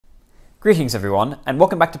Greetings everyone, and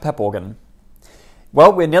welcome back to Pep Organ.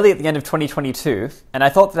 Well, we're nearly at the end of 2022, and I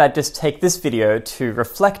thought that I'd just take this video to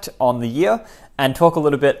reflect on the year and talk a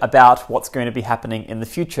little bit about what's going to be happening in the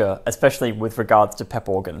future, especially with regards to Pep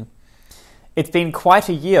Organ. It's been quite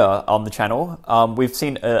a year on the channel. We've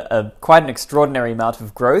seen quite an extraordinary amount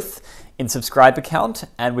of growth in subscriber count,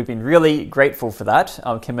 and we've been really grateful for that,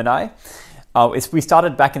 Kim and I. We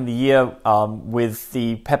started back in the year with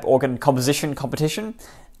the Pep Organ composition competition,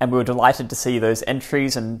 and we were delighted to see those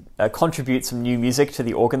entries and contribute some new music to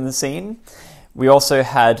the organ scene. We also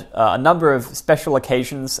had a number of special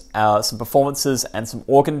occasions, some performances and some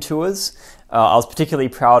organ tours. I was particularly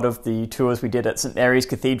proud of the tours we did at St Mary's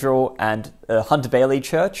Cathedral and Hunter Bailey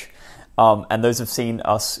Church, and those have seen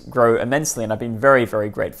us grow immensely, and I've been very, very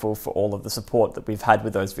grateful for all of the support that we've had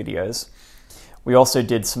with those videos. We also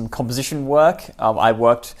did some composition work.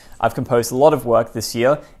 I've composed a lot of work this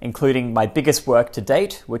year, including my biggest work to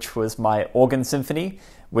date, which was my organ symphony,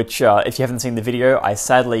 which, if you haven't seen the video, I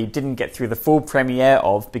sadly didn't get through the full premiere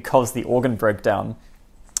of because the organ broke down.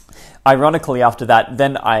 Ironically, after that,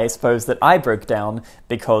 then I suppose that I broke down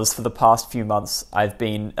because for the past few months I've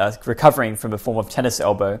been recovering from a form of tennis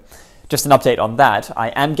elbow. Just an update on that, I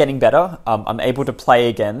am getting better. I'm able to play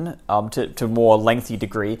again to a more lengthy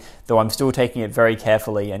degree, though I'm still taking it very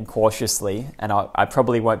carefully and cautiously, and I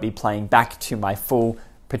probably won't be playing back to my full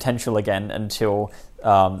potential again until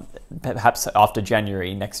perhaps after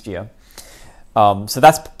January next year. So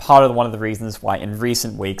that's one of the reasons why in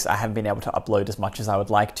recent weeks I haven't been able to upload as much as I would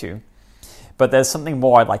like to. But there's something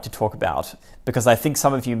more I'd like to talk about, because I think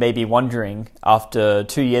some of you may be wondering, after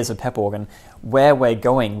 2 years of Pep Organ, where we're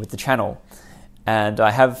going with the channel. And I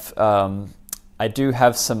do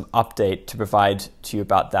have some update to provide to you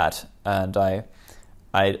about that, and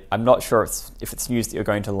I'm not sure if it's news that you're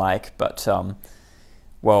going to like, but,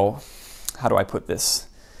 well, how do I put this?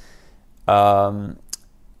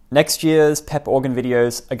 Next year's Pep Organ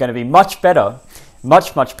videos are going to be much better.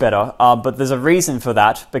 Much better, but there's a reason for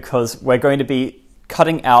that, because we're going to be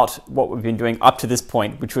cutting out what we've been doing up to this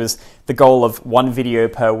point, which was the goal of 1 video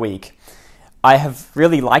per week. I have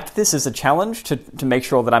really liked this as a challenge to make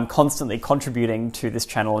sure that I'm constantly contributing to this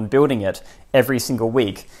channel and building it every single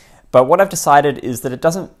week. But what I've decided is that it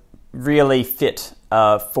doesn't really fit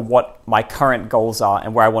for what my current goals are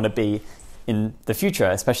and where I want to be in the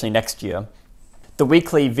future, especially next year. The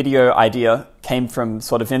weekly video idea came from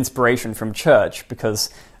sort of inspiration from church,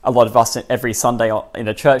 because a lot of us every Sunday in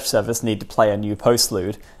a church service need to play a new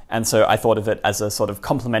postlude, and so I thought of it as a sort of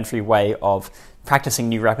complementary way of practicing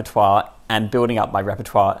new repertoire and building up my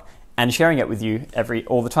repertoire and sharing it with you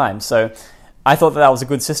all the time. So I thought that was a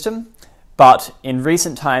good system, but in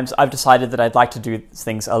recent times I've decided that I'd like to do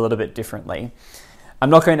things a little bit differently.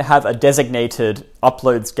 I'm not going to have a designated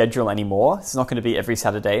upload schedule anymore. It's not going to be every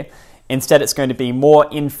Saturday. Instead, it's going to be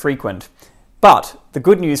more infrequent. But the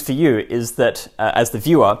good news for you is that, as the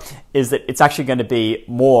viewer, is that it's actually going to be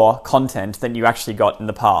more content than you actually got in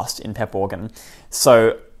the past in Pep Organ.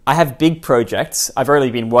 So I have big projects. I've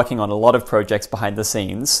already been working on a lot of projects behind the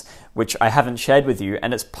scenes, which I haven't shared with you,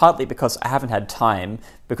 and it's partly because I haven't had time,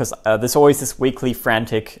 because there's always this weekly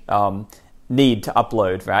frantic need to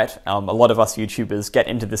upload, right? A lot of us YouTubers get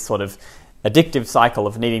into this sort of addictive cycle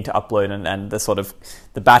of needing to upload, and the sort of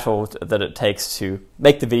the battle that it takes to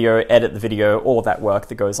make the video, edit the video, all that work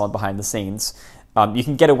that goes on behind the scenes. You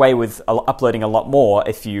can get away with uploading a lot more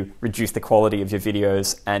if you reduce the quality of your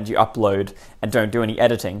videos and you upload and don't do any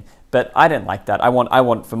editing. But I don't like that. I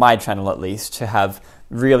want, for my channel at least, to have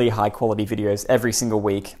really high quality videos every single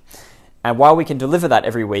week. And while we can deliver that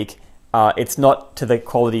every week, it's not to the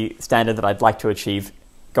quality standard that I'd like to achieve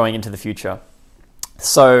going into the future.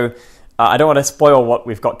 So I don't want to spoil what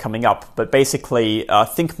we've got coming up, but basically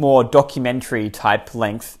think more documentary type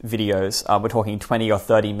length videos. We're talking 20 or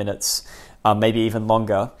 30 minutes, maybe even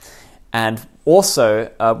longer. And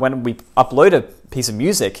also, when we upload a piece of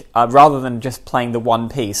music, rather than just playing the one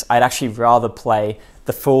piece, I'd actually rather play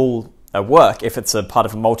the full work if it's a part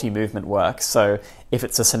of a multi-movement work. So if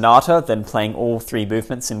it's a sonata, then playing all 3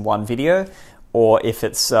 movements in one video. Or if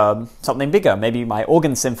it's something bigger, maybe my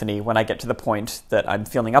organ symphony, when I get to the point that I'm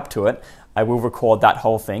feeling up to it, I will record that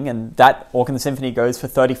whole thing, and that organ symphony goes for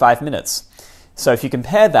 35 minutes. So if you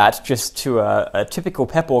compare that just to a typical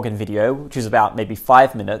Pep Organ video, which is about maybe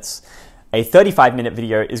 5 minutes, a 35-minute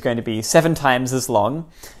video is going to be 7 times as long,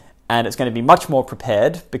 and it's going to be much more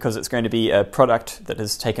prepared, because it's going to be a product that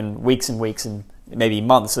has taken weeks and weeks and maybe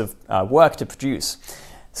months of work to produce.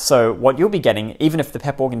 So what you'll be getting, even if the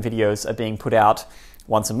Pep Organ videos are being put out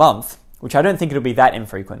once a month, which I don't think it'll be that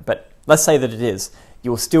infrequent, but let's say that it is,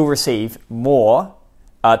 you'll still receive more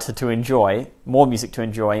to enjoy, more music to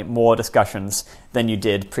enjoy, more discussions than you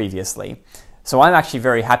did previously. So I'm actually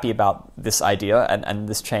very happy about this idea and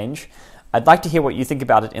this change. I'd like to hear what you think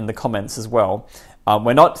about it in the comments as well.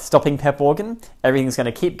 We're not stopping Pep Organ. Everything's going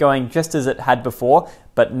to keep going just as it had before,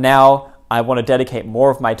 but now I want to dedicate more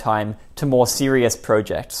of my time to more serious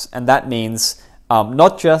projects. And that means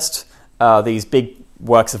not just these big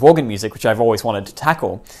works of organ music, which I've always wanted to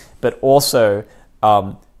tackle, but also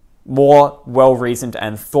more well-reasoned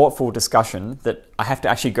and thoughtful discussion that I have to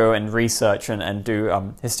actually go and research and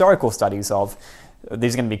do historical studies of.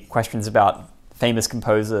 These are going to be questions about famous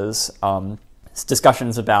composers,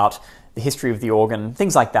 discussions about the history of the organ,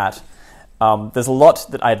 things like that. There's a lot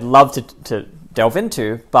that I'd love to delve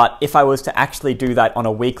into, but if I was to actually do that on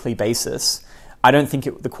a weekly basis, I don't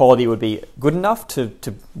think the quality would be good enough to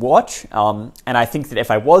watch, and I think that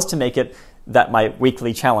if I was to make it that my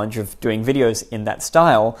weekly challenge of doing videos in that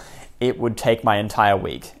style, it would take my entire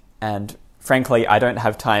week. And frankly, I don't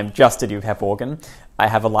have time just to do Pep Organ. I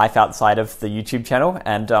have a life outside of the YouTube channel,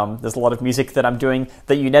 and there's a lot of music that I'm doing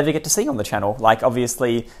that you never get to see on the channel, like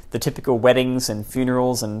obviously the typical weddings and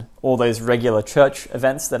funerals and all those regular church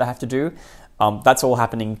events that I have to do. That's all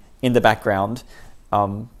happening in the background.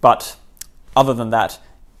 But other than that,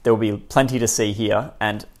 there will be plenty to see here,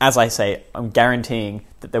 and as I say, I'm guaranteeing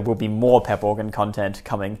that there will be more Pep Organ content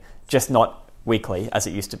coming, just not weekly as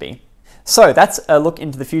it used to be. So that's a look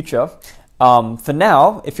into the future. For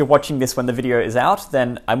now, if you're watching this when the video is out,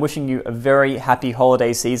 then I'm wishing you a very happy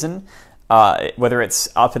holiday season, whether it's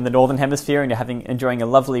up in the Northern Hemisphere and you're enjoying a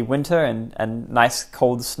lovely winter and nice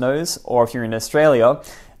cold snows, or if you're in Australia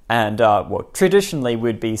and, well, traditionally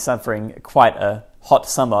we'd be suffering quite a hot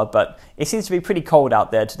summer, but it seems to be pretty cold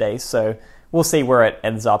out there today, so we'll see where it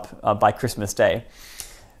ends up by Christmas Day.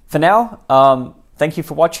 For now, thank you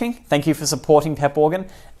for watching, thank you for supporting Pep Organ,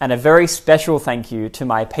 and a very special thank you to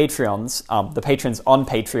my Patreons, the patrons on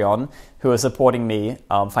Patreon who are supporting me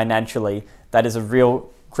financially. That is a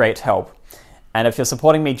real great help. And if you're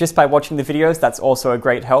supporting me just by watching the videos, that's also a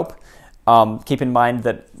great help. Keep in mind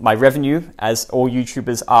that my revenue, as all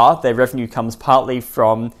YouTubers are, their revenue comes partly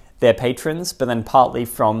from their patrons, but then partly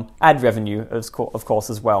from ad revenue, of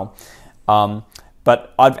course, as well.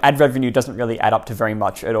 But ad revenue doesn't really add up to very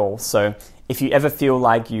much at all. So if you ever feel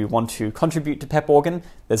like you want to contribute to Pep Organ,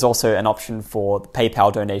 there's also an option for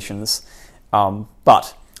PayPal donations.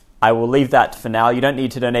 But I will leave that for now. You don't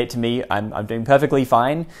need to donate to me. I'm doing perfectly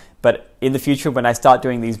fine. But in the future, when I start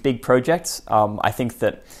doing these big projects, I think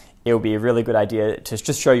that it will be a really good idea to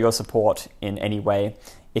just show your support in any way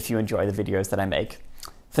if you enjoy the videos that I make.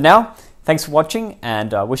 For now, thanks for watching,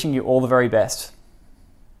 and wishing you all the very best.